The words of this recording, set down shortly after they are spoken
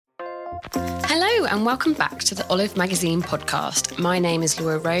Hello and welcome back to the Olive Magazine podcast. My name is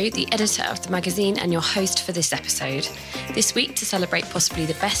Laura Rowe, the editor of the magazine and your host for this episode. This week, to celebrate possibly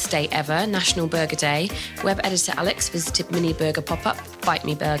the best day ever, National Burger Day, web editor Alex visited mini burger pop-up Bite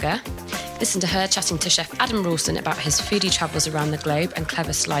Me Burger. Listen to her chatting to chef Adam Rawson about his foodie travels around the globe and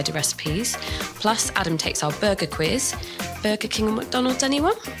clever slider recipes. Plus, Adam takes our burger quiz. Burger King or McDonald's,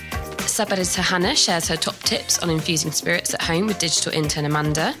 anyone? Sub-editor Hannah shares her top tips on infusing spirits at home with digital intern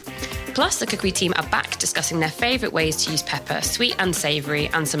Amanda. Plus, the cookery team are back discussing their favourite ways to use pepper, sweet and savoury,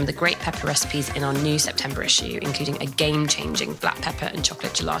 and some of the great pepper recipes in our new September issue, including a game-changing black pepper and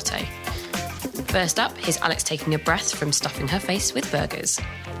chocolate gelato. First up, here's Alex taking a breath from stuffing her face with burgers.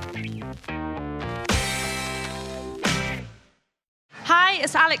 Hi,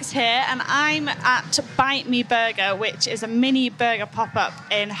 it's Alex here, and I'm at Bite Me Burger, which is a mini burger pop-up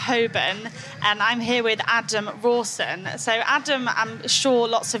in Holborn, and I'm here with Adam Rawson. So Adam, I'm sure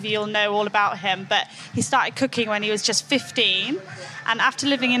lots of you will know all about him, but he started cooking when he was just 15, and after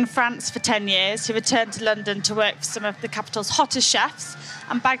living in France for 10 years, he returned to London to work for some of the capital's hottest chefs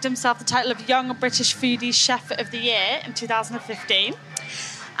and bagged himself the title of Young British Foodie Chef of the Year in 2015.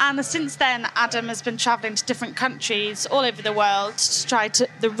 And since then, Adam has been travelling to different countries all over the world to try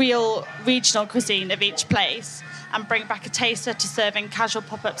the real regional cuisine of each place and bring back a taster to serving casual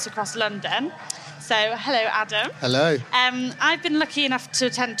pop-ups across London. So, hello, Adam. Hello. I've been lucky enough to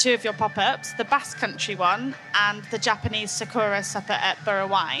attend two of your pop-ups, the Basque Country one and the Japanese Sakura supper at Borough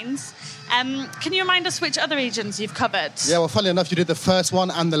Wines. Can you remind us which other regions you've covered? Yeah, well, funnily enough, you did the first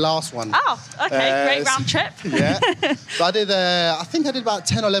one and the last one. Oh, okay, great round trip. Yeah. So I think I did about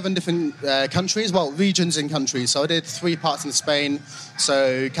 10 or 11 different countries, well, regions in countries. So I did 3 parts in Spain,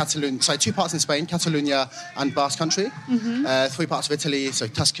 so 2 parts in Spain, Catalonia and Basque Country. Mm-hmm. 3 parts of Italy, so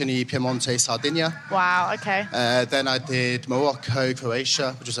Tuscany, Piemonte, Sardinia. Wow, okay. Then I did Morocco,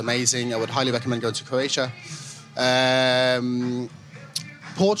 Croatia, which was amazing. I would highly recommend going to Croatia.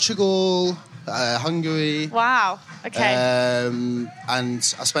 Portugal, Hungary. Wow, okay. And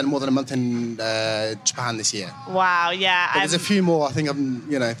I spent more than a month in Japan this year. Wow, yeah. But there's a few more. I think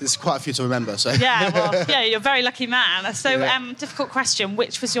there's quite a few to remember. So yeah, well, yeah, you're a very lucky man. So, difficult question.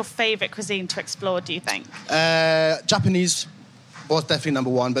 Which was your favourite cuisine to explore, do you think? Japanese was definitely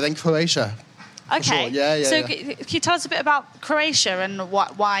number one, but then Croatia. Okay. Sure. Yeah. So, can you tell us a bit about Croatia and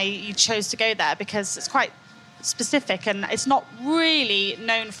why you chose to go there? Because it's quite specific and it's not really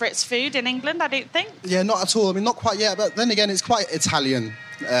known for its food in England, I don't think. Yeah, not at all. I mean, not quite yet, but then again, it's quite Italian,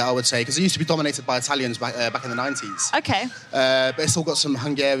 I would say, because it used to be dominated by Italians back in the 90s. Okay. But it's still got some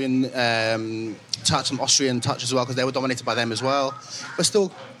Hungarian touch, some Austrian touch as well, because they were dominated by them as well. But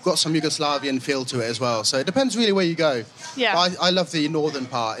still got some Yugoslavian feel to it as well. So it depends really where you go. Yeah. I love the northern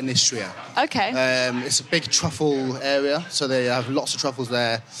part in Istria. Okay. It's a big truffle area, so they have lots of truffles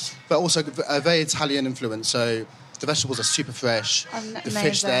there, but also a very Italian influence. So the vegetables are super fresh. The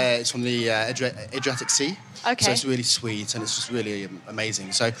fish there is from the Adriatic Sea. Okay. So it's really sweet and it's just really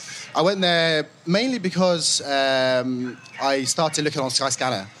amazing. So I went there mainly because I started looking on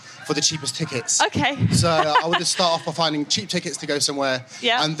Skyscanner for the cheapest tickets. Okay. So I would just start off by finding cheap tickets to go somewhere.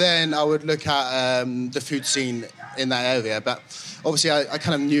 Yeah. And then I would look at the food scene in that area. But obviously I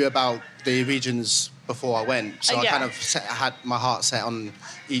kind of knew about the regions before I went. So I kind of had my heart set on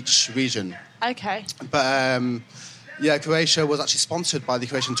each region. Okay. But Croatia was actually sponsored by the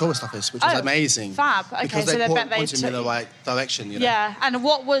Croatian Tourist Office, which was amazing. Fab. Okay, because so they pointed me in the right direction. Yeah, and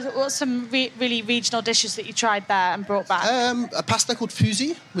what's some really regional dishes that you tried there and brought back? A pasta called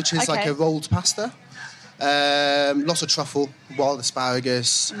fusi, which is like a rolled pasta. Lots of truffle, wild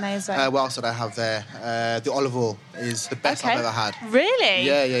asparagus. Amazing. What else did I have there? The olive oil is the best I've ever had. Really?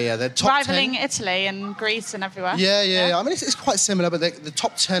 Yeah. They're top rivaling 10. Italy and Greece and everywhere. Yeah. I mean, it's quite similar, but the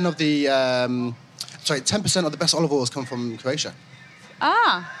top 10 of the... 10% of the best olive oils come from Croatia.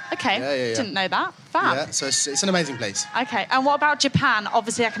 Ah, okay. Yeah. Didn't know that. Fab. Yeah, so it's an amazing place. Okay, and what about Japan?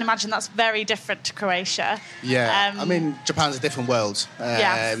 Obviously, I can imagine that's very different to Croatia. Yeah, I mean, Japan's a different world.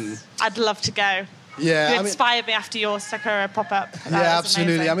 Yes, I'd love to go. Yeah, you inspired me after your Sakura pop-up. Yeah,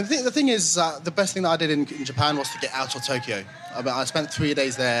 absolutely. Amazing. I mean, the thing is, the best thing that I did in Japan was to get out of Tokyo. I spent 3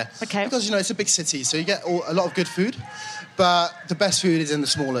 days there. Okay. Because, it's a big city, so you get a lot of good food. But the best food is in the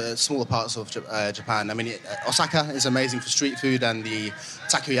smaller parts of Japan. I mean, Osaka is amazing for street food and the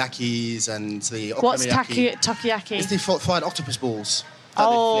takoyakis and the okonomiyaki. What's takoyaki? It's the fried octopus balls.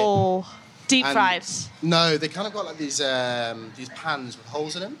 Deep fried? No, they kind of got like these pans with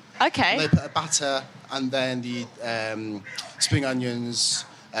holes in them. Okay. And they put a batter and then the spring onions,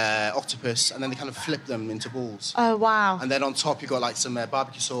 octopus, and then they kind of flip them into balls. Oh, wow. And then on top you got like some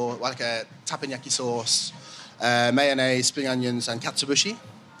barbecue sauce, like a teppanyaki sauce, mayonnaise, spring onions, and katsuobushi.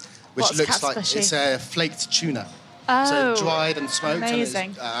 which What's looks like katsuobushi? it's a flaked tuna. Oh, so dried and smoked,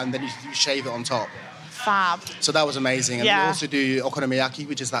 amazing. and then you shave it on top. Fab. So that was amazing. And Yeah. we also do okonomiyaki,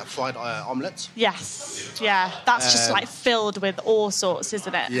 which is that fried omelette. Yes. Yeah. That's just like filled with all sorts,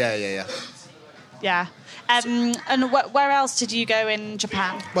 isn't it? Yeah. Yeah. And where else did you go in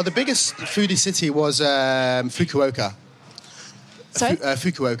Japan? Well, the biggest foodie city was Fukuoka. Sorry?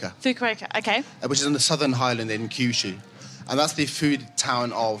 Fukuoka. Fukuoka. Okay. Which is in the southern highland in Kyushu. And that's the food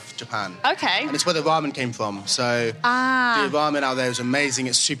town of Japan. Okay. And it's where the ramen came from. So the ramen out there is amazing.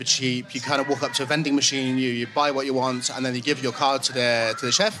 It's super cheap. You kind of walk up to a vending machine, you buy what you want, and then you give your card to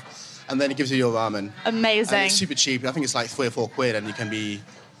the chef, and then he gives you your ramen. Amazing. And it's super cheap. I think it's like 3 or 4 quid, and you can be,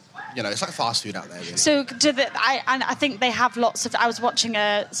 it's like fast food out there. Really. So I think they have lots of... I was watching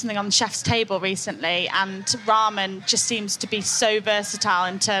something on Chef's Table recently, and ramen just seems to be so versatile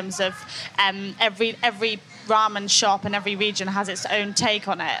in terms of every ramen shop in every region has its own take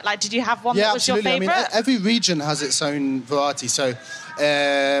on it. Like, did you have one that was absolutely. your favourite? I mean, every region has its own variety. So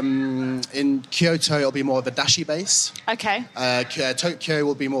in Kyoto, it'll be more of a dashi base. Okay. Tokyo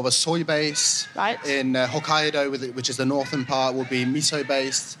will be more of a soy base. Right. In Hokkaido, which is the northern part, will be miso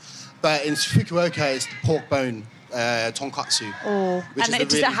based. But in Fukuoka, it's the pork bone tonkatsu. Oh. And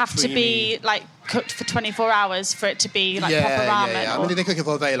does it have to be like cooked for 24 hours for it to be like proper ramen? Yeah. I mean, they cook it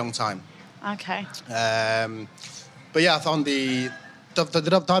for a very long time. Okay. But yeah, I found the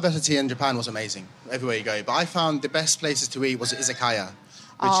diversity in Japan was amazing everywhere you go. But I found the best places to eat was izakaya,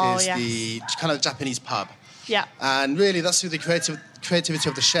 which is the kind of Japanese pub. Yeah. And really, that's where the creativity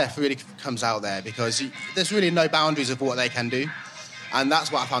of the chef really comes out there, because there's really no boundaries of what they can do. And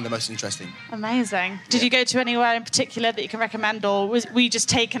that's what I found the most interesting. Amazing. Did you go to anywhere in particular that you can recommend, or were you just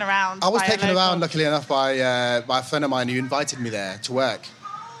taken around? I was taken around, luckily enough, by a friend of mine who invited me there to work.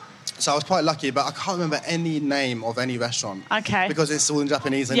 So I was quite lucky, but I can't remember any name of any restaurant. Okay. Because it's all in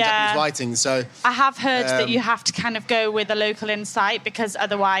Japanese and Japanese writing. So I have heard that you have to kind of go with a local insight, because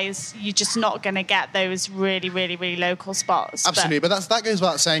otherwise you're just not going to get those really, really, really local spots. Absolutely, but that goes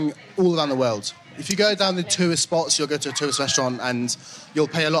without saying all around the world. If you go down the tourist spots, you'll go to a tourist restaurant and you'll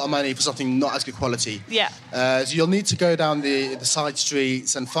pay a lot of money for something not as good quality. Yeah. So you'll need to go down the side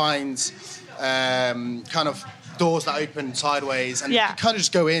streets and find kind of doors that open sideways, and kind of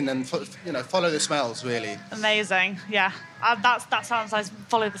just go in and follow the smells, really. Amazing, yeah. That sounds like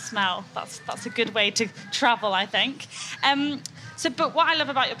follow the smell. That's a good way to travel, I think. But what I love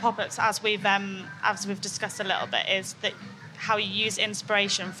about your pop-ups, as we've discussed a little bit, is that how you use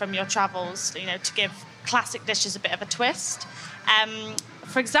inspiration from your travels, to give classic dishes a bit of a twist.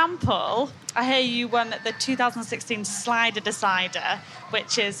 For example, I hear you won the 2016 Slider Decider,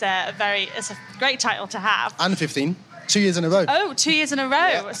 which is it's a great title to have. And 15, 2 years in a row. Oh, 2 years in a row.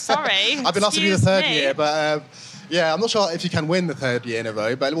 Yeah. Sorry. I've been asked to do the third year, but I'm not sure if you can win the third year in a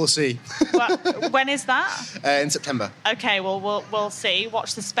row, but we'll see. When is that? In September. Okay, well, we'll see.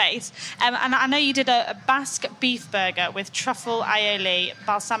 Watch the space. And I know you did a Basque beef burger with truffle aioli,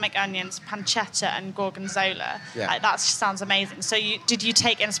 balsamic onions, pancetta, and gorgonzola. Yeah. That sounds amazing. So did you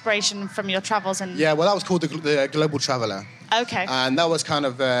take inspiration from your travels? Yeah, well, that was called the Global Traveller. Okay. And that was kind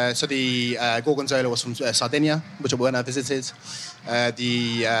of... so the gorgonzola was from Sardinia, which when I visited.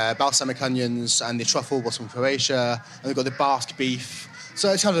 The balsamic onions and the truffle was from Croatia. And we've got the Basque beef.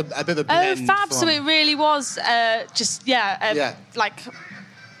 So it's kind of a bit of a blend. Oh, fab. So it really was like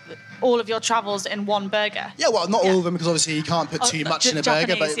all of your travels in one burger. Yeah, well, not all of them, because obviously you can't put too much in a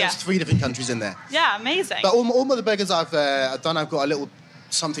burger, but there's 3 different countries in there. Yeah, amazing. But all of the burgers I've done, I've got a little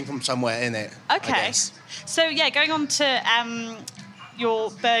something from somewhere in it. Okay. I guess. So, going on to your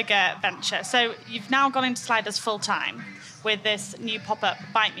burger venture. So you've now gone into Sliders full-time with this new pop-up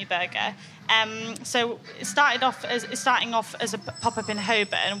Bite Me Burger. So it starting off as a pop-up in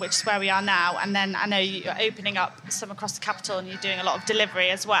Holborn, which is where we are now, and then I know you're opening up some across the capital, and you're doing a lot of delivery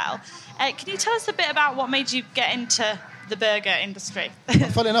as well. Can you tell us a bit about what made you get into the burger industry?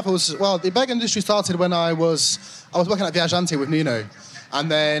 Funny enough, the burger industry started when I was working at Viajante with Nuno, and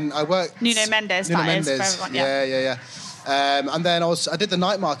then I worked... Nuno Mendes, for everyone, yeah. And then I did the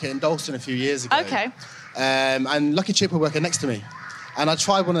night market in Dalston a few years ago. Okay. And Lucky Chip were working next to me. And I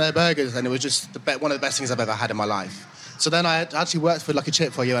tried one of their burgers, and it was just one of the best things I've ever had in my life. So then I actually worked for Lucky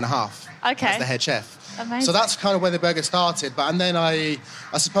Chip for a year and a half as the head chef. Amazing. So that's kind of where the burger started. And then I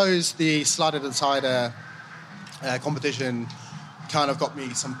suppose the Slider Decider competition kind of got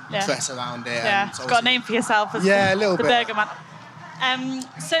me some press around it. Yeah, got a name for yourself as a little the bit. burger man.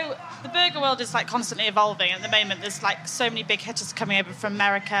 So the burger world is like constantly evolving. At the moment, there's like so many big hitters coming over from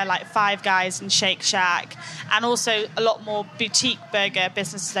America, like Five Guys and Shake Shack, and also a lot more boutique burger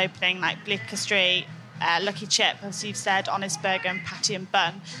businesses opening, like Bleecker Street, Lucky Chip, as you've said, Honest Burger and Patty and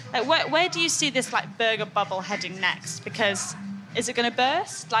Bun. Where do you see this like burger bubble heading next? Because is it going to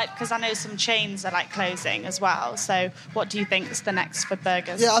burst? Because I know some chains are closing as well. So what do you think is the next for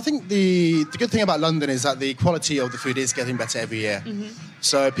burgers? Yeah, I think the good thing about London is that the quality of the food is getting better every year. Mm-hmm.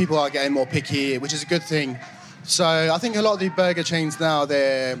 So people are getting more picky, which is a good thing. So I think a lot of the burger chains now,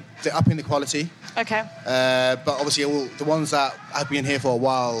 they're upping the quality. Okay. But obviously all the ones that have been here for a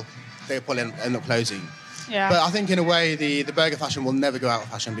while, they probably end up closing. Yeah. But I think in a way the burger fashion will never go out of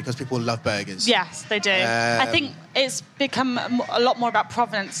fashion because people love burgers. Yes, they do. I think it's become a lot more about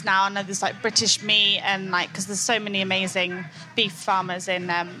provenance now. I know there's British meat and because there's so many amazing beef farmers in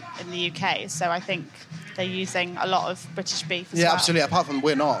the UK. So I think they're using a lot of British beef as well. Yeah, absolutely. Apart from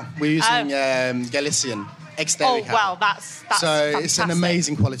we're not. We're using Galician ex-dairy cow. Oh, well, that's so fantastic. It's an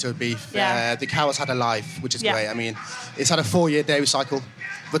amazing quality of beef. Yeah. The cow has had a life, which is great. I mean, it's had a 4-year dairy cycle.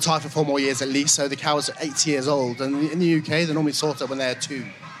 Retired for 4 more years at least, so the cow is 80 years old. And in the UK, they're normally sorted when they're 2.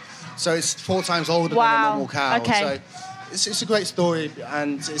 So it's 4 times older than a normal cow. Okay. So it's a great story,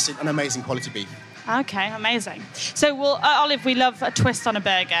 and it's an amazing quality beef. Okay, amazing. So, at Olive, we love a twist on a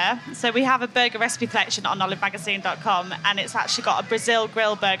burger. So we have a burger recipe collection on olivemagazine.com, and it's actually got a Brazil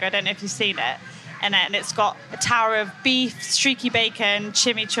grill burger. I don't know if you've seen it. And it's got a tower of beef, streaky bacon,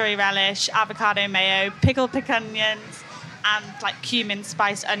 chimichurri relish, avocado mayo, pickled onions, and cumin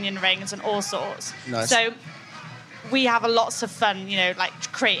spice onion rings and all sorts. Nice. So we have lots of fun,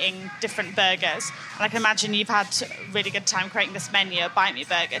 creating different burgers. And I can imagine you've had a really good time creating this menu, Bite Me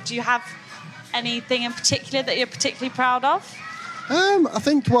Burger. Do you have anything in particular that you're particularly proud of? I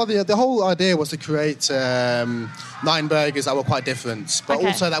think, the whole idea was to create 9 burgers that were quite different, but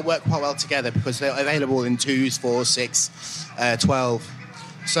also that work quite well together because they're available in 2s, 4s, 6, 12.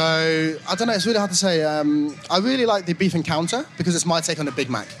 So, I don't know, it's really hard to say. I really like the beef encounter because it's my take on a Big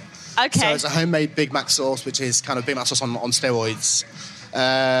Mac. Okay. So it's a homemade Big Mac sauce, which is kind of Big Mac sauce on steroids.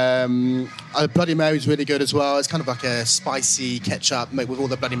 Bloody Mary is really good as well. It's kind of like a spicy ketchup made with all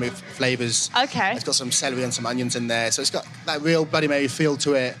the Bloody Mary flavours. Okay. It's got some celery and some onions in there. So it's got that real Bloody Mary feel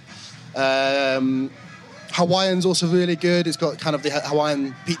to it. Hawaiian's also really good. It's got kind of the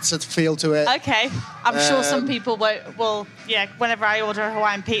Hawaiian pizza feel to it. Okay. I'm sure some people will, whenever I order a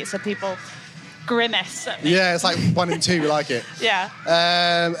Hawaiian pizza, people grimace at me. Yeah, it's 1 and 2, we like it. Yeah.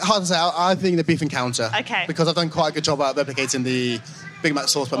 Hard to say. I think the beef encounter. Okay. Because I've done quite a good job at replicating the Big Mac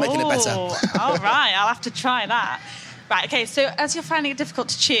sauce, but making it better. All right, I'll have to try that. Right, okay, so as you're finding it difficult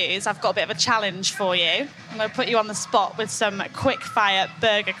to choose, I've got a bit of a challenge for you. I'm going to put you on the spot with some quick-fire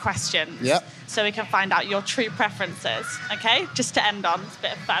burger questions. Yep. So we can find out your true preferences, okay? Just to end on, it's a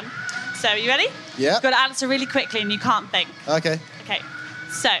bit of fun. So, are you ready? Yeah. You've got to answer really quickly and you can't think. Okay. Okay,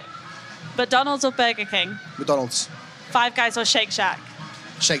 so, McDonald's or Burger King? McDonald's. Five Guys or Shake Shack?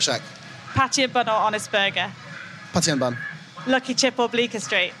 Shake Shack. Patty and Bun or Honest Burger? Patty and Bun. Lucky Chip or Bleecker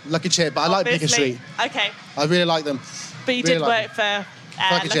Street? Lucky Chip, but I like Bleecker Street. Okay. I really like them. But you really did work for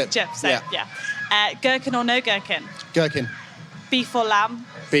Lucky Chip, so yeah. Gherkin or no gherkin? Gherkin. Beef or lamb?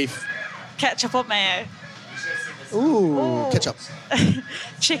 Beef. Ketchup or mayo? Ooh. Ketchup.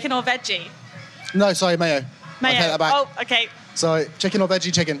 Chicken or veggie? No, sorry, mayo. Mayo. I'll take that back. Oh, okay. Sorry, chicken or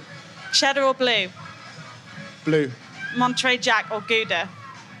veggie chicken? Cheddar or blue? Blue. Monterey Jack or Gouda?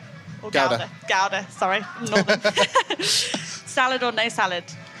 Or Gouda. Gouda, sorry. Northern. Salad or no salad?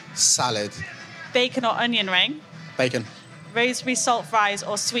 Salad. Bacon or onion ring? Bacon. Rosemary salt fries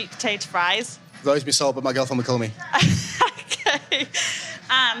or sweet potato fries? Rosemary salt, but my girlfriend would call me. Okay.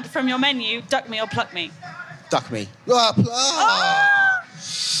 And from your menu, duck me or pluck me? Duck me. Tough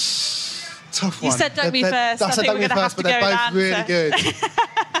one. You said duck me first. I think we're going to have to go but they're both and really answer. good.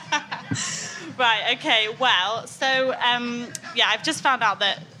 Right, okay, well, so, I've just found out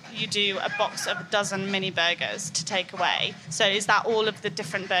that you do a box of a dozen mini burgers to take away. So is that all of the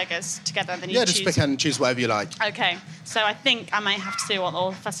different burgers together? Then you just pick and choose whatever you like. Okay, so I think I might have to see what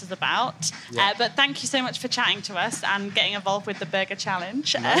all the fuss is about. Yeah. But thank you so much for chatting to us and getting involved with the Burger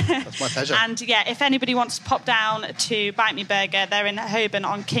Challenge. No, that's my pleasure. And if anybody wants to pop down to Bite Me Burger, they're in Holborn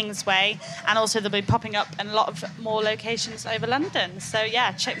on Kingsway, and also they'll be popping up in a lot of more locations over London. So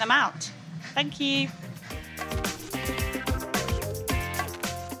check them out. Thank you.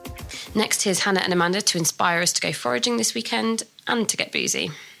 Next, here's Hannah and Amanda to inspire us to go foraging this weekend and to get boozy.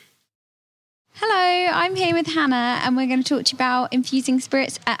 Hello, I'm here with Hannah and we're going to talk to you about infusing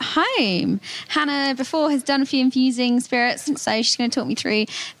spirits at home. Hannah before has done a few infusing spirits, so she's going to talk me through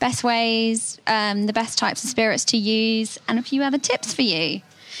best ways, the best types of spirits to use and a few other tips for you.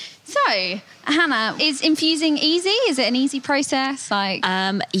 So, Hannah, is infusing easy? Is it an easy process?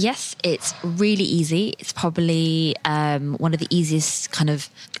 Yes, it's really easy. It's probably one of the easiest kind of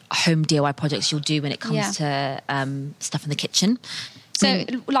home DIY projects you'll do when it comes to stuff in the kitchen. So,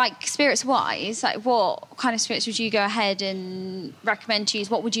 like, spirits-wise, like, what kind of spirits would you go ahead and recommend to use?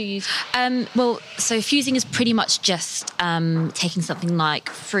 What would you use? So fusing is pretty much just taking something like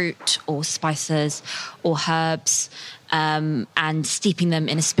fruit or spices or herbs and steeping them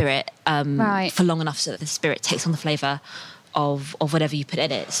in a spirit for long enough so that the spirit takes on the flavour of whatever you put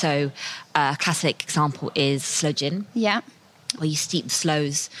in it. So a classic example is sloe gin. Yeah. Where you steep the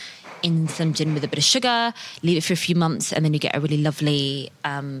sloes in some gin with a bit of sugar, leave it for a few months, and then you get a really lovely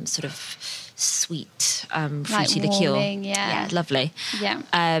sort of sweet fruity liqueur. Yeah, lovely. Yeah,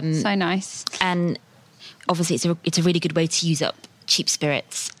 so nice. And obviously, it's a really good way to use up cheap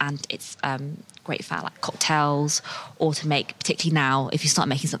spirits, and it's great for like cocktails, or to make, particularly now, if you start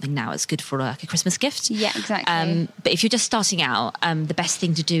making something now, it's good for like a Christmas gift. Yeah, exactly. But if you're just starting out, the best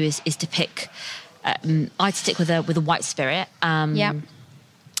thing to do is to pick. I'd stick with a white spirit.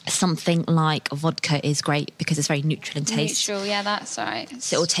 Something like vodka is great because it's very neutral in taste. Neutral, yeah, that's right.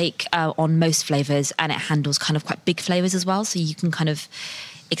 So it'll take on most flavours, and it handles kind of quite big flavours as well, so you can kind of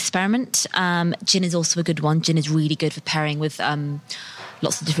experiment. Gin is also a good one. Gin is really good for pairing with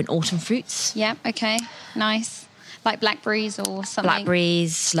lots of different autumn fruits. Yeah, okay, nice. Like blackberries or something.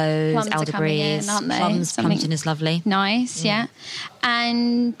 Blackberries, sloes, Plums elderberries, aren't they? plums. Plum gin is lovely. Nice, yeah.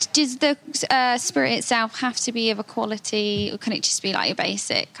 And does the spirit itself have to be of a quality, or can it just be like your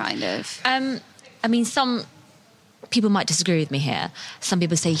basic kind of? I mean, some people might disagree with me here. Some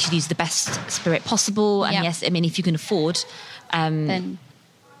people say you should use the best spirit possible. And yes, I mean, if you can afford then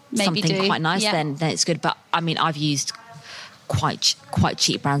maybe something quite nice, then it's good. But I mean, I've used quite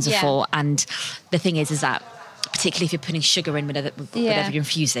cheap brands before. And the thing is that particularly if you're putting sugar in whatever you're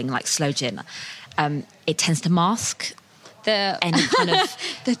infusing, like sloe gin, it tends to mask any kind of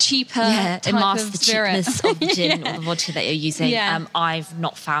the cheaper it type masks of the spirit. cheapness of the gin or the vodka that you're using. I've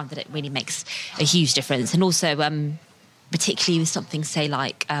not found that it really makes a huge difference. And also particularly with something, say,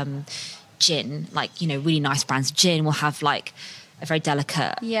 like gin, like, you know, really nice brands of gin will have like a very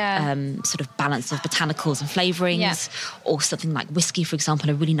delicate sort of balance of botanicals and flavourings, or something like whiskey, for example.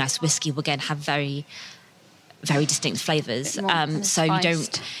 A really nice whiskey will again have very distinct flavours. So you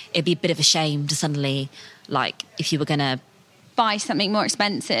don't, it'd be a bit of a shame to suddenly, like, if you were going to buy something more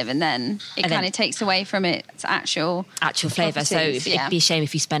expensive and then it kind of takes away from its actual flavour. So it'd be a shame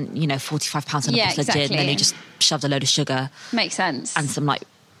if you spent, you know, £45 on a bottle of gin and then you just shoved a load of sugar. Makes sense. And some like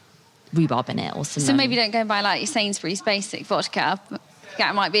rhubarb in it or something. So maybe don't go and buy like your Sainsbury's basic vodka.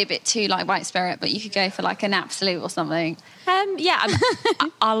 That might be a bit too like white spirit, but you could go for like an Absolute or something.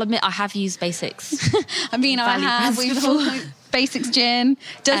 I'll admit I have used Basics. I mean, I have. Basics gin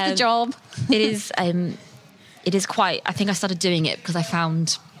does the job. It is quite. I think I started doing it because I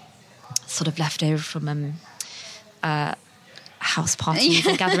found sort of leftover from house parties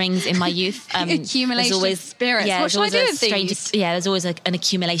and gatherings in my youth. Accumulation of spirits. What should I do with these? There's always an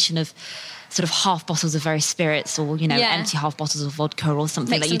accumulation of sort of half bottles of various spirits, or, you know, empty half bottles of vodka or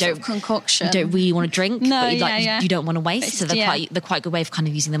something that you don't concoction. You don't really want to drink, but you don't want to waste. So they're quite a good way of kind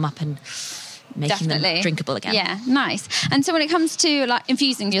of using them up and making them drinkable again. Yeah, nice. And so when it comes to like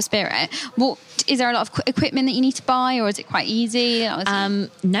infusing your spirit, is there a lot of equipment that you need to buy, or is it quite easy? No,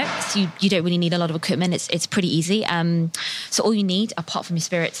 so you don't really need a lot of equipment. It's pretty easy. So all you need, apart from your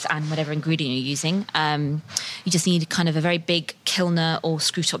spirits and whatever ingredient you're using, you just need kind of a very big kilner or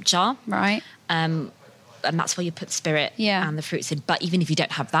screw top jar. Right. And that's where you put the spirit and the fruits in. But even if you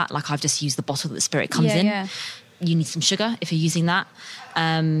don't have that, like I've just used the bottle that the spirit comes in, you need some sugar if you're using that.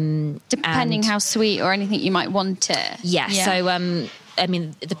 Depending how sweet or anything you might want it. Yeah. So, I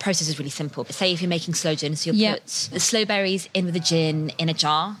mean, the process is really simple. But say if you're making sloe gin, so you'll put the sloe berries in with the gin in a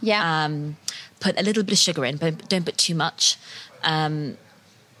jar. Yeah. Put a little bit of sugar in, but don't put too much.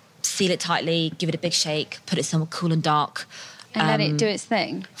 Seal it tightly, give it a big shake, put it somewhere cool and dark. And let it do its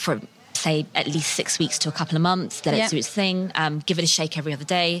thing. For, say, at least 6 weeks to a couple of months, let it do its thing. Give it a shake every other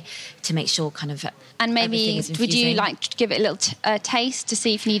day to make sure kind of and maybe would you like give it a little taste to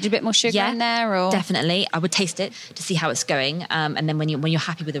see if you need a bit more sugar in there? Or definitely, I would taste it to see how it's going, and then when you're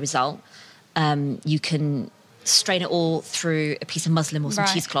happy with the result, you can strain it all through a piece of muslin or some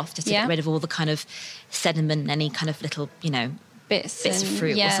cheesecloth just to get rid of all the kind of sediment, any kind of little, you know, bits of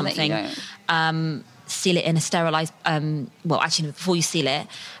fruit or something. Seal it in a sterilised. Before you seal it,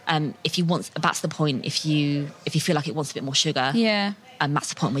 if you want, that's the point. If you feel like it wants a bit more sugar, that's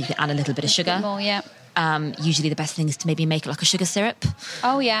the point where you can add a little bit of sugar. Usually, the best thing is to maybe make it like a sugar syrup.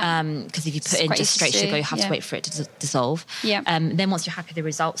 Oh yeah. Because if you put in just straight sugar, you have to wait for it to dissolve. Yeah. Then once you're happy with the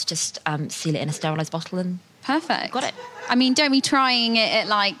results, just seal it in a sterilised bottle and Perfect. Got it. I mean, don't be trying it at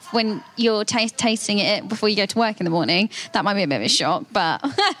like when you're tasting it before you go to work in the morning. That might be a bit of a shock, but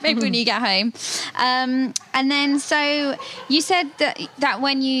maybe when you get home. And then, so you said that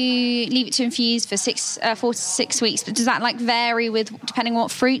when you leave it to infuse for 4 to 6 weeks, but does that like vary with depending on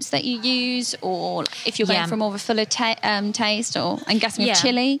what fruits that you use, or if you're going for more of a fuller taste, or I'm guessing with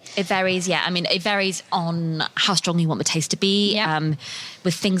chili? It varies. Yeah, I mean, it varies on how strong you want the taste to be. Yeah.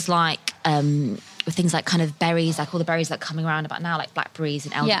 With things like kind of berries, like all the berries that are coming around about now, like blackberries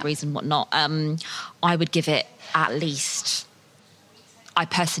and elderberries and whatnot, I would give it I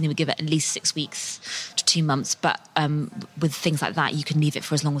personally would give it at least 6 weeks to 2 months. But with things like that, you can leave it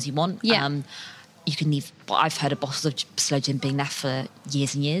for as long as you want. Yeah. You can leave, I've heard of bottles of sloe gin being left for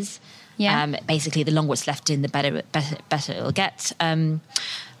years and years. Yeah. Basically, the longer it's left in, the better it'll get.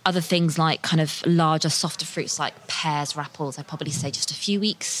 Other things like kind of larger, softer fruits like pears or apples, I'd probably say just a few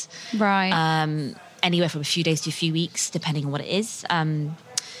weeks. Right. Anywhere from a few days to a few weeks, depending on what it is. The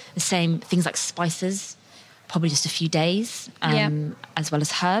same things like spices, probably just a few days, as well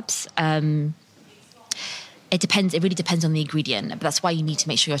as herbs. It depends. It really depends on the ingredient, but that's why you need to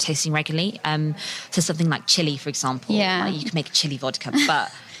make sure you're tasting regularly. So something like chili, for example, like you can make a chili vodka,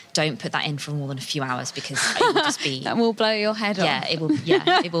 but don't put that in for more than a few hours because it will just be... That will blow your head off. It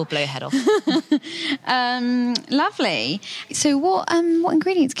will blow your head off. Lovely. So what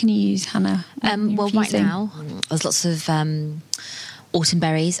ingredients can you use, Hannah? Well, right now, there's lots of autumn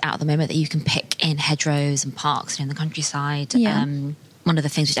berries out at the moment that you can pick in hedgerows and parks and in the countryside. Yeah. One of the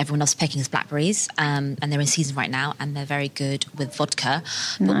things which everyone loves picking is blackberries, and they're in season right now, and they're very good with vodka,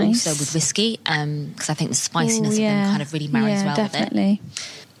 but also with whiskey, because I think the spiciness of them kind of really marries well with it.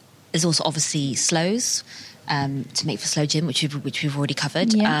 There's also obviously sloes to make for sloe gin, which we've already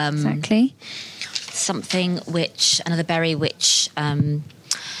covered. Yeah, exactly. Another berry which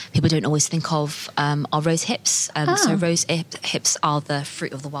people don't always think of are rose hips. So rose hips are the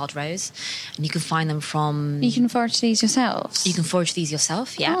fruit of the wild rose, and you can find them from... You can forage these yourselves? You can forage these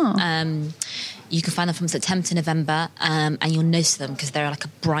yourself, yeah. You can find them from September to November, and you'll notice them because they're like a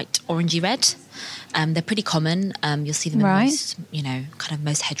bright orangey red. They're pretty common. You'll see them in most, kind of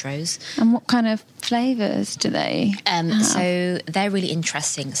most hedgerows. And what kind of flavours do they have? So they're really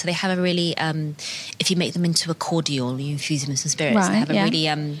interesting. So they have a really, if you make them into a cordial, you infuse them in some spirits, they have a really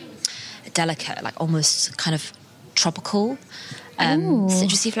delicate, like almost kind of tropical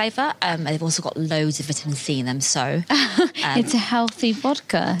citrusy flavour. They've also got loads of vitamin C in them, so... it's a healthy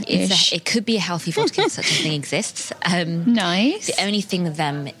vodka-ish. It could be a healthy vodka if such a thing exists. Nice. The only thing with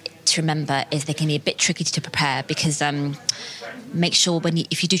them to remember is they can be a bit tricky to prepare because make sure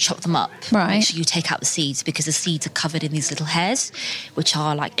if you do chop them up, make sure you take out the seeds because the seeds are covered in these little hairs, which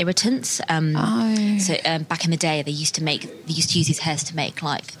are like irritants. So back in the day, they used to use these hairs to make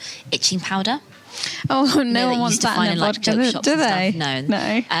like itching powder. Oh, no one wants that in a vodka, do they? No.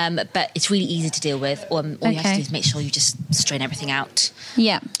 But it's really easy to deal with. All you have to do is make sure you just strain everything out.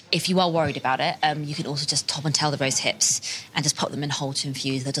 Yeah. If you are worried about it, you can also just top and tail the rose hips and just pop them in whole to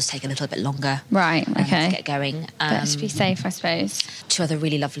infuse. They'll just take a little bit longer. Right, okay. To get going. Let's be safe, I suppose. 2 other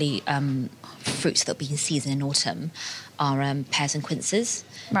really lovely fruits that'll be in season in autumn are pears and quinces.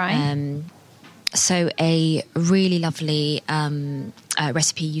 Right. So a really lovely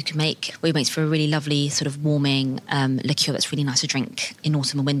recipe you can make, what makes for a really lovely sort of warming liqueur that's really nice to drink in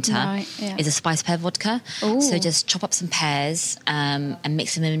autumn and winter, is a spice pear vodka. Ooh. So just chop up some pears and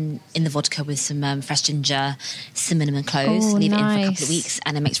mix them in the vodka with some fresh ginger, cinnamon and cloves. Leave it in for a couple of weeks,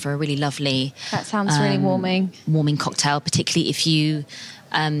 and it makes for a really lovely... That sounds really warming cocktail, particularly if you...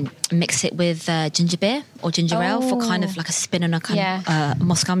 mix it with ginger beer or ginger ale for kind of like a spin on a kind of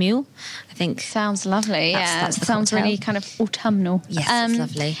Moscow Mule, I think. Sounds lovely, that's it sounds cocktail. really kind of autumnal. Yes, it's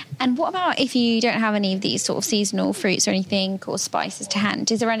lovely. And what about if you don't have any of these sort of seasonal fruits or anything or spices to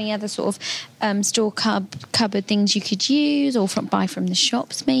hand? Is there any other sort of store cupboard things you could use or buy from the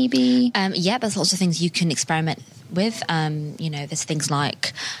shops maybe? There's lots of things you can experiment with. There's things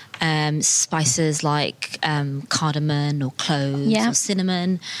like spices like cardamom or cloves or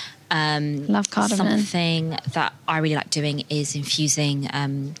cinnamon. Love cardamom. Something that I really like doing is infusing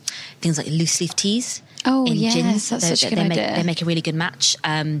things like loose leaf teas. Oh, in yes, gins. that's such a good idea. They make a really good match.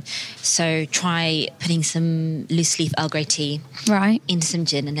 So try putting some loose leaf Earl Grey tea into some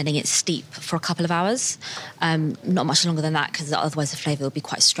gin and letting it steep for a couple of hours. Not much longer than that because otherwise the flavour will be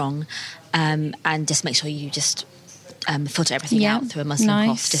quite strong. And just make sure you just filter everything out through a muslin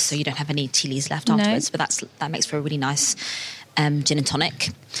cloth just so you don't have any tea leaves left afterwards. But that makes for a really nice gin and tonic.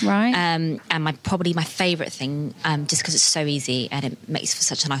 Right. And my favourite thing, just because it's so easy and it makes for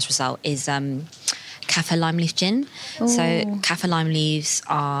such a nice result, is kaffir lime leaf gin. Ooh. So kaffir lime leaves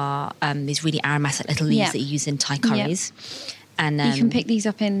are these really aromatic little leaves that you use in Thai curries. And you can pick these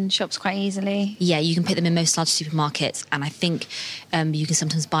up in shops quite easily. Yeah, you can pick them in most large supermarkets, and I think you can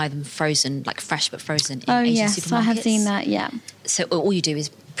sometimes buy them frozen, like fresh but frozen in Asian supermarkets. I have seen that, yeah. So all you do is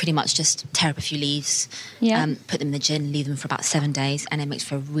pretty much just tear up a few leaves, put them in the gin, leave them for about 7 days, and it makes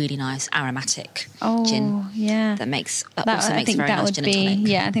for a really nice aromatic gin. Yeah. That also makes a very nice gin and tonic.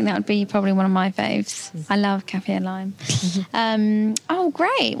 Yeah, I think that would be probably one of my faves. I love kaffir lime.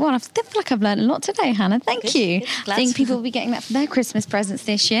 Great. Well, I feel like I've learned a lot today, Hannah. Thank you. I think people will be getting that for their Christmas presents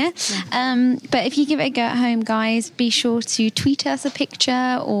this year. Yeah. But if you give it a go at home, guys, be sure to tweet us a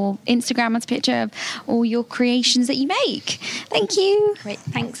picture or Instagram us a picture of all your creations that you make. Thank you. Great.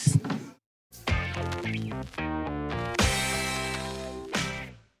 Thanks.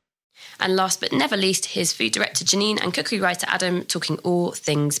 And last but never least, here's food director Janine and cookery writer Adam talking all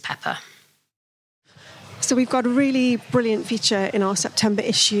things pepper. So we've got a really brilliant feature in our September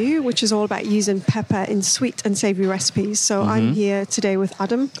issue, which is all about using pepper in sweet and savoury recipes. So I'm here today with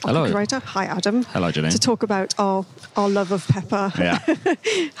Adam, our cookery writer. Hi, Adam. Hello, Janine. To talk about our love of pepper,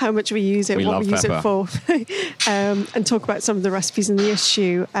 how much we use it, what we use it for, and talk about some of the recipes in the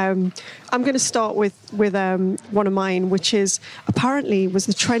issue. I'm going to start with one of mine, which is apparently was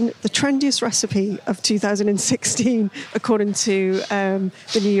the trendiest recipe of 2016, according to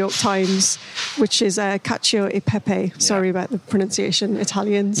the New York Times, which is cacio e pepe. Sorry about the pronunciation,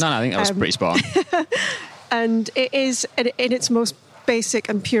 Italians. No, I think that was pretty spot on. And it is, in its most basic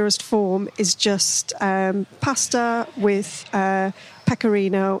and purest form, is just pasta with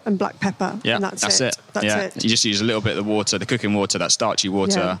pecorino and black pepper. Yeah, and that's it. That's it. You just use a little bit of the water, the cooking water, that starchy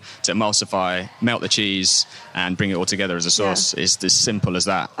water, to emulsify, melt the cheese, and bring it all together as a sauce. Yeah. It's as simple as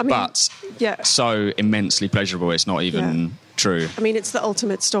that. I mean, but so immensely pleasurable, it's not even true. I mean, it's the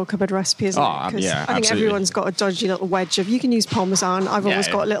ultimate store cupboard recipe, isn't it? I think absolutely. Everyone's got a dodgy little wedge of, you can use Parmesan. I've always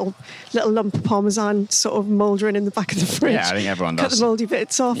got a little lump of Parmesan sort of mouldering in the back of the fridge. Yeah, I think everyone does. Cut the mouldy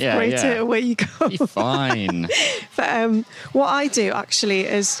bits off, grate it, away you go. You're fine. But what I do actually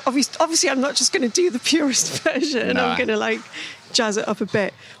is, obviously I'm not just going to do the purest version. I'm going to jazz it up a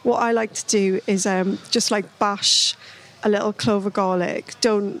bit. What I like to do is just bash a little clove of garlic,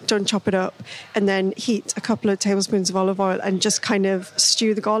 don't chop it up, and then heat a couple of tablespoons of olive oil and just kind of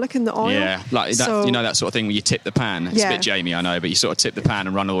stew the garlic in the oil. Yeah, that sort of thing where you tip the pan. It's a bit Jamie, I know, but you sort of tip the pan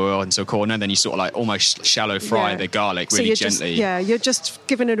and run the oil into a corner, and then you sort of almost shallow fry the garlic really gently. You're just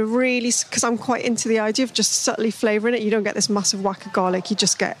giving it a really, because I'm quite into the idea of just subtly flavouring it. You don't get this massive whack of garlic, you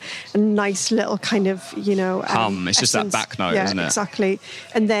just get a nice little kind of, hum. It's just that back note, isn't it? Exactly.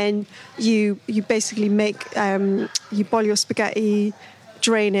 And then you basically make, you boil your spaghetti,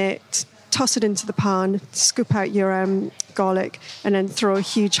 drain it, toss it into the pan, scoop out your garlic, and then throw a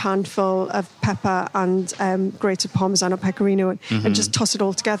huge handful of pepper and grated Parmesan or pecorino and just toss it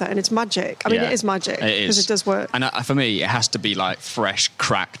all together, and it's magic. I mean, it is magic because it does work. And for me, it has to be fresh,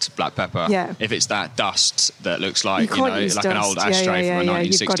 cracked black pepper. Yeah. If it's that dust that looks like an old ashtray from a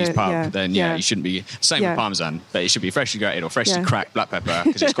 1960s pub, then you shouldn't be. Same with Parmesan, but it should be freshly grated or freshly cracked black pepper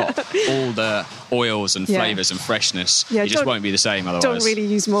because it's got all the oils and flavours and freshness. It just won't be the same otherwise. Don't really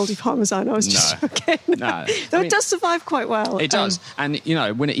use mouldy Parmesan. I was just joking. No, it does survive quite well. It does, and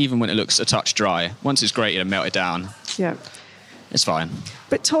when it looks a touch dry, once it's grated and melted down, it's fine.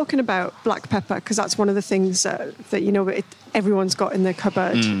 But talking about black pepper, because that's one of the things that everyone's got in their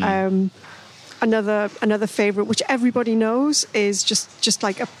cupboard. Another favourite, which everybody knows, is just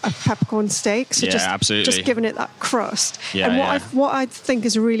like a peppercorn steak. So absolutely. Just giving it that crust. And what I think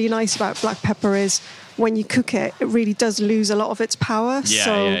is really nice about black pepper is, when you cook it, it really does lose a lot of its power.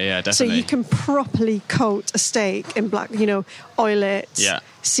 Definitely. So you can properly coat a steak in black, oil it,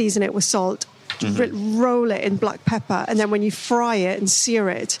 season it with salt, roll it in black pepper, and then when you fry it and sear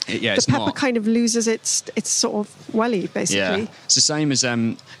it, the pepper kind of loses its sort of welly, basically. Yeah. It's the same as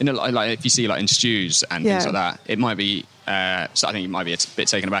if you see in stews and things like that, it might be. So I think you might be a bit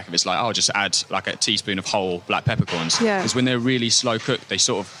taken aback if it's just add a teaspoon of whole black peppercorns. Because when they're really slow cooked, they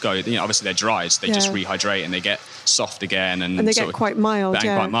sort of go, obviously they're dried, so they just rehydrate and they get soft again. And they get quite mild.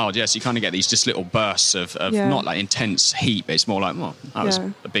 Quite mild, So you kind of get these just little bursts of not intense heat, but it's more that was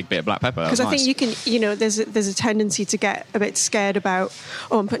a big bit of black pepper. Because I think you can, there's a tendency to get a bit scared about,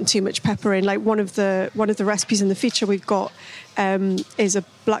 I'm putting too much pepper in. Like one of the recipes in the feature we've got is a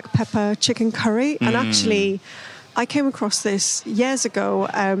black pepper chicken curry. And actually, I came across this years ago.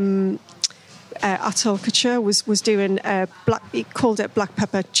 Atul Kachur was doing he called it black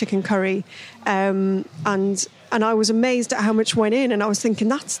pepper chicken curry, and and I was amazed at how much went in, and I was thinking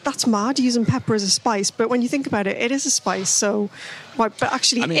that's mad using pepper as a spice. But when you think about it, it is a spice. So, but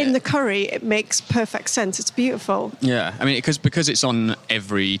actually, in the curry, it makes perfect sense. It's beautiful. Yeah, I mean, because it's on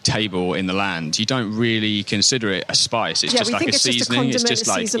every table in the land, you don't really consider it a spice. It's just like a seasoning. It's just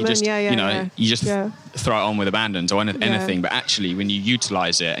like you just throw it on with abandon or anything. But actually, when you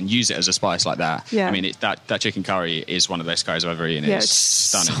utilise it and use it as a spice like that, I mean, that chicken curry is one of the best curries I've ever eaten. Yeah, it's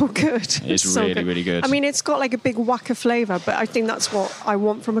stunning. So good. It's really, good. really good. I mean, it's got like a big whack of flavour, but I think that's what I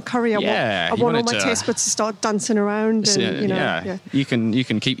want from a curry. I want all my taste buds to start dancing around. And, you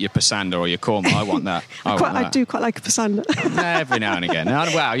can keep your pasanda or your korma. I want that. I do quite like a pasanda. Every now and again.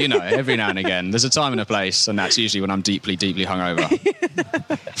 Wow, every now and again. There's a time and a place, and that's usually when I'm deeply, deeply hungover.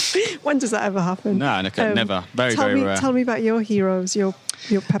 When does that ever happen? No, never. Very, very rare. Tell me about your heroes, your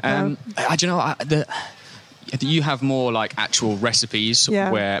pepper. You have more like actual recipes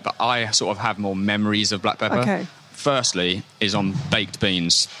but I sort of have more memories of black pepper. Okay. Firstly is on baked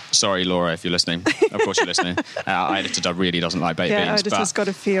beans. Sorry, Laura, if you're listening. Of course you're listening. Our editor really doesn't like baked beans. Yeah, editor's got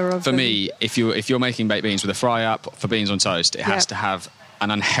a fear of for me, if you're making baked beans with a fry up for beans on toast, it has to have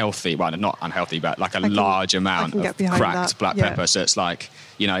an unhealthy, well, not unhealthy, but like large amount of cracked black pepper. So it's like,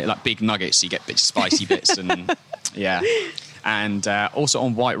 like big nuggets, so you get big spicy bits and and also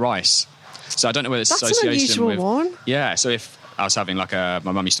on white rice. So I don't know whether it's association with... That's an unusual one. Yeah, so if I was having my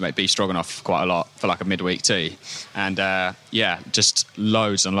mum used to make beef stroganoff quite a lot for like a midweek tea, and just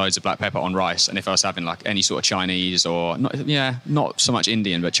loads and loads of black pepper on rice. And if I was having like any sort of Chinese or not so much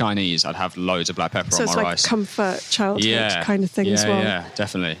Indian but Chinese, I'd have loads of black pepper on my rice. So it's like comfort childhood kind of thing as well. Yeah,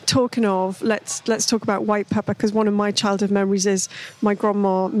 definitely. Talking of, let's talk about white pepper, because one of my childhood memories is my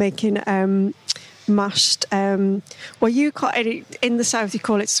grandma making mashed you call it, in the south you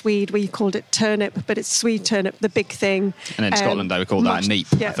call it swede, where you called it turnip, but it's sweet turnip, the big thing. And in Scotland they would call that a neep,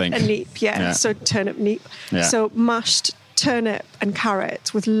 I think. A neep, so turnip neep. So mashed turnip and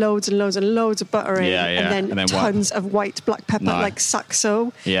carrot with loads and loads and loads of butter in, and then tons of white black pepper, like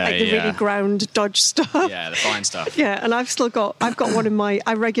saxo, the really ground Dodge stuff. Yeah, the fine stuff. And I've got one in my.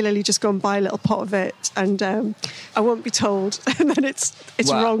 I regularly just go and buy a little pot of it, and I won't be told, and then it's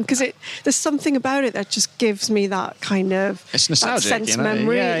wrong, because there's something about it that just gives me that kind of it's nostalgic, sense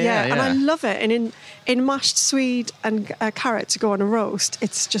memory. And I love it. And in mashed swede and carrot to go on a roast,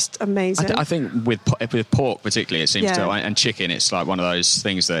 it's just amazing. I think with pork particularly, it seems to, and chicken, it's like one of those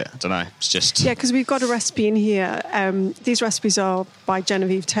things that, I don't know, it's just... Yeah, because we've got a recipe in here. These recipes are by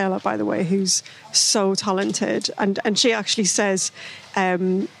Genevieve Taylor, by the way, who's so talented. And she actually says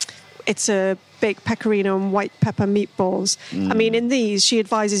it's a baked pecorino and white pepper meatballs. I mean, in these, she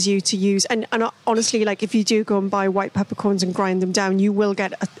advises you to use, and honestly, like if you do go and buy white peppercorns and grind them down, you will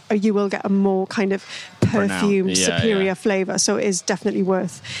get a more kind of perfumed, superior flavour. So it is definitely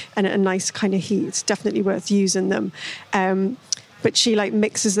worth, and a nice kind of heat. It's definitely worth using them. But she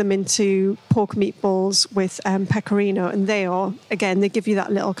mixes them into pork meatballs with pecorino, and they give you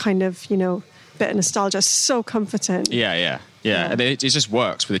that little kind of bit of nostalgia. So comforting. Yeah. It just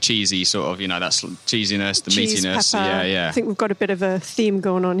works with the cheesy sort of, that cheesiness, the meatiness. Pepper. I think we've got a bit of a theme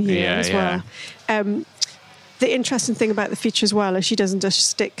going on here as well. The interesting thing about the feature as well is she doesn't just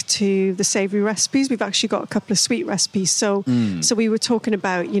stick to the savoury recipes. We've actually got a couple of sweet recipes. So we were talking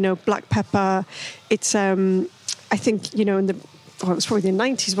about, black pepper. It's, I think, it was probably the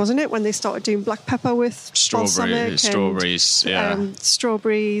 90s, wasn't it, when they started doing black pepper with strawberries,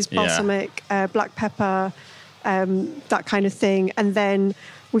 balsamic, black pepper, that kind of thing. And then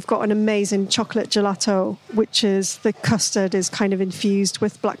we've got an amazing chocolate gelato, which is the custard is kind of infused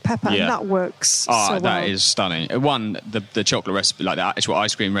with black pepper, and that works so well. That is stunning. One, the chocolate recipe, like the actual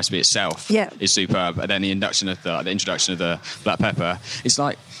ice cream recipe itself, is superb. And then the introduction of the black pepper, it's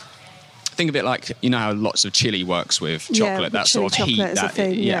like, think of it like, how lots of chili works with chocolate, that sort of heat.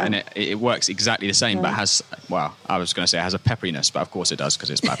 And it works exactly the same, but has, I was going to say it has a pepperiness, but of course it does, because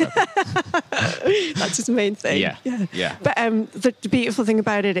it's black pepper. That's its main thing. Yeah. But the beautiful thing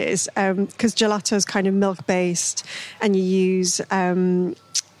about it is, because gelato is kind of milk-based, and you use...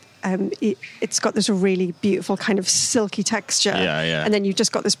 it's got this really beautiful kind of silky texture, and then you've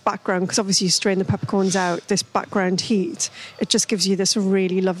just got this background, because obviously you strain the peppercorns out, this background heat, it just gives you this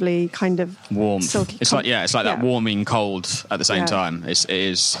really lovely kind of warmth. Silky it's like that warming cold at the same time. It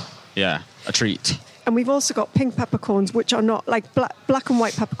is a treat. And we've also got pink peppercorns, which are not like black and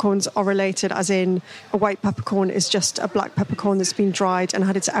white peppercorns are related, as in a white peppercorn is just a black peppercorn that's been dried and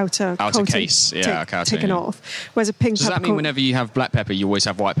had its outer case taken off. Whereas a pink Does peppercorn... that mean whenever you have black pepper, you always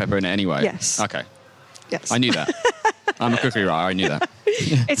have white pepper in it anyway? Yes. Okay. Yes. I knew that. I'm a cookery writer, I knew that.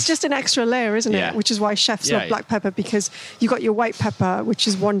 It's just an extra layer, isn't it? Which is why chefs love black pepper, because you got your white pepper, which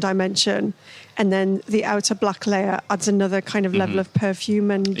is one dimension, and then the outer black layer adds another kind of level of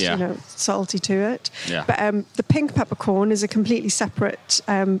perfume and salty to it. Yeah. But the pink peppercorn is a completely separate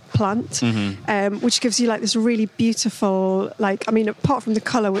plant, which gives you like this really beautiful, apart from the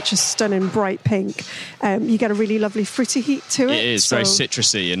colour, which is stunning, bright pink, you get a really lovely fruity heat to it. It is very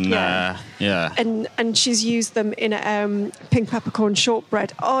citrusy and And she's used them in a pink peppercorn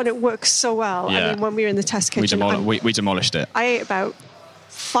shortbread. Oh, and it works so well. Yeah. I mean, when we were in the test kitchen, we demolished it. I ate about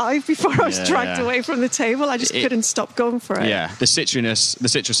 5 before I was dragged away from the table. I just couldn't stop going for it. Yeah, the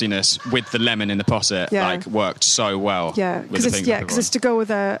citrusiness with the lemon in the posset worked so well. Yeah, because it's to go with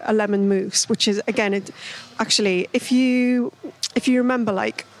a lemon mousse, which is again, if you remember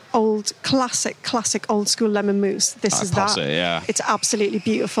like old classic old school lemon mousse, this is posset, that. Yeah, it's absolutely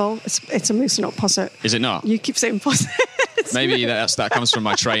beautiful. It's a mousse, not posset. Is it not? You keep saying posset. Maybe that comes from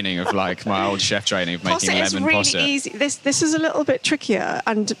my training of like my old chef training of making lemon posset. It's really easy. This is a little bit trickier,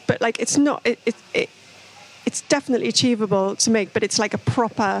 but like it's not. It's definitely achievable to make, but it's like a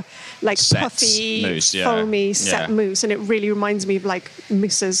proper, like set puffy, mousse, foamy set mousse, and it really reminds me of like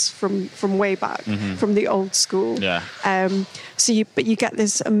mousses from way back, from the old school. Yeah. But you get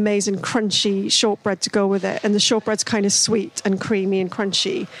this amazing crunchy shortbread to go with it, and the shortbread's kind of sweet and creamy and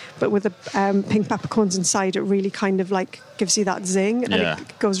crunchy, but with the pink peppercorns inside, it really kind of like gives you that zing, and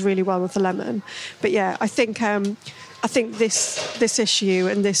it goes really well with the lemon. But yeah, I think this issue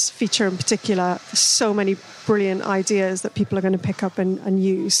and this feature in particular, there's so many brilliant ideas that people are going to pick up and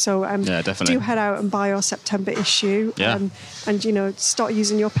use. So definitely do head out and buy our September issue. Yeah. And start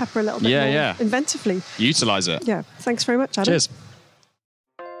using your pepper a little bit more inventively. Utilise it. Yeah. Thanks very much, Adam. Cheers.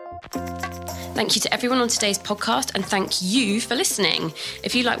 Thank you to everyone on today's podcast, and thank you for listening.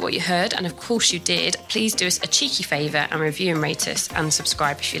 If you like what you heard, and of course you did, please do us a cheeky favour and review and rate us, and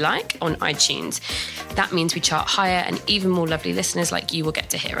subscribe if you like on iTunes. That means we chart higher, and even more lovely listeners like you will get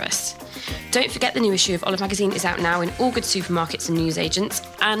to hear us. Don't forget the new issue of Olive Magazine is out now in all good supermarkets and newsagents,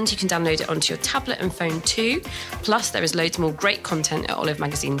 and you can download it onto your tablet and phone too. Plus, there is loads more great content at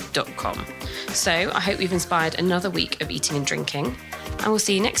olivemagazine.com. So I hope we've inspired another week of eating and drinking, and we'll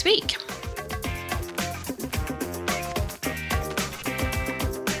see you next week.